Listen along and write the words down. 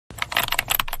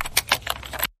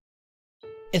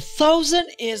1,000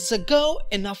 years ago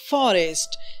in a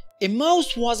forest, a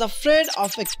mouse was afraid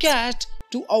of a cat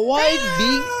to avoid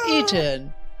being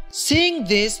eaten. Seeing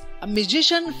this, a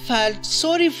magician felt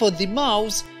sorry for the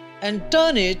mouse and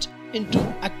turned it into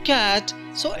a cat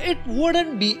so it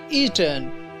wouldn't be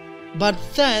eaten. But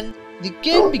then the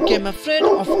cat became afraid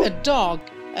of a dog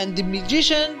and the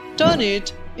magician turned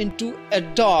it into a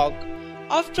dog.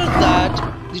 After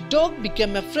that, the dog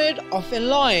became afraid of a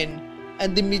lion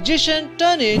and the magician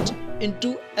turned it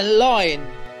into a lion.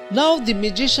 Now the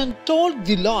magician told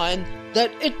the lion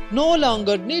that it no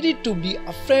longer needed to be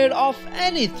afraid of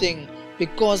anything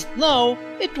because now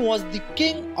it was the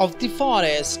king of the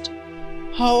forest.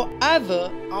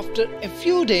 However, after a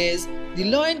few days, the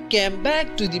lion came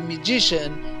back to the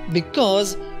magician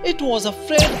because it was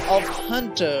afraid of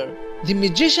hunter. The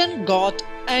magician got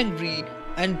angry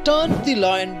and turned the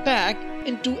lion back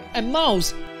into a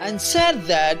mouse and said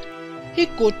that he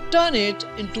could turn it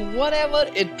into whatever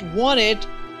it wanted,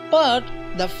 but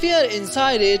the fear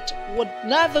inside it would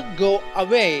never go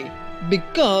away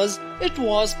because it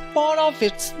was part of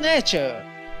its nature.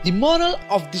 The moral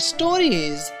of the story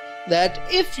is that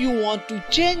if you want to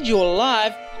change your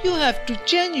life, you have to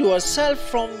change yourself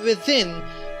from within.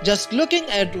 Just looking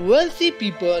at wealthy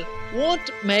people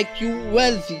won't make you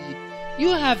wealthy. You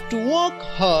have to work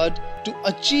hard to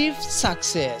achieve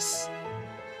success.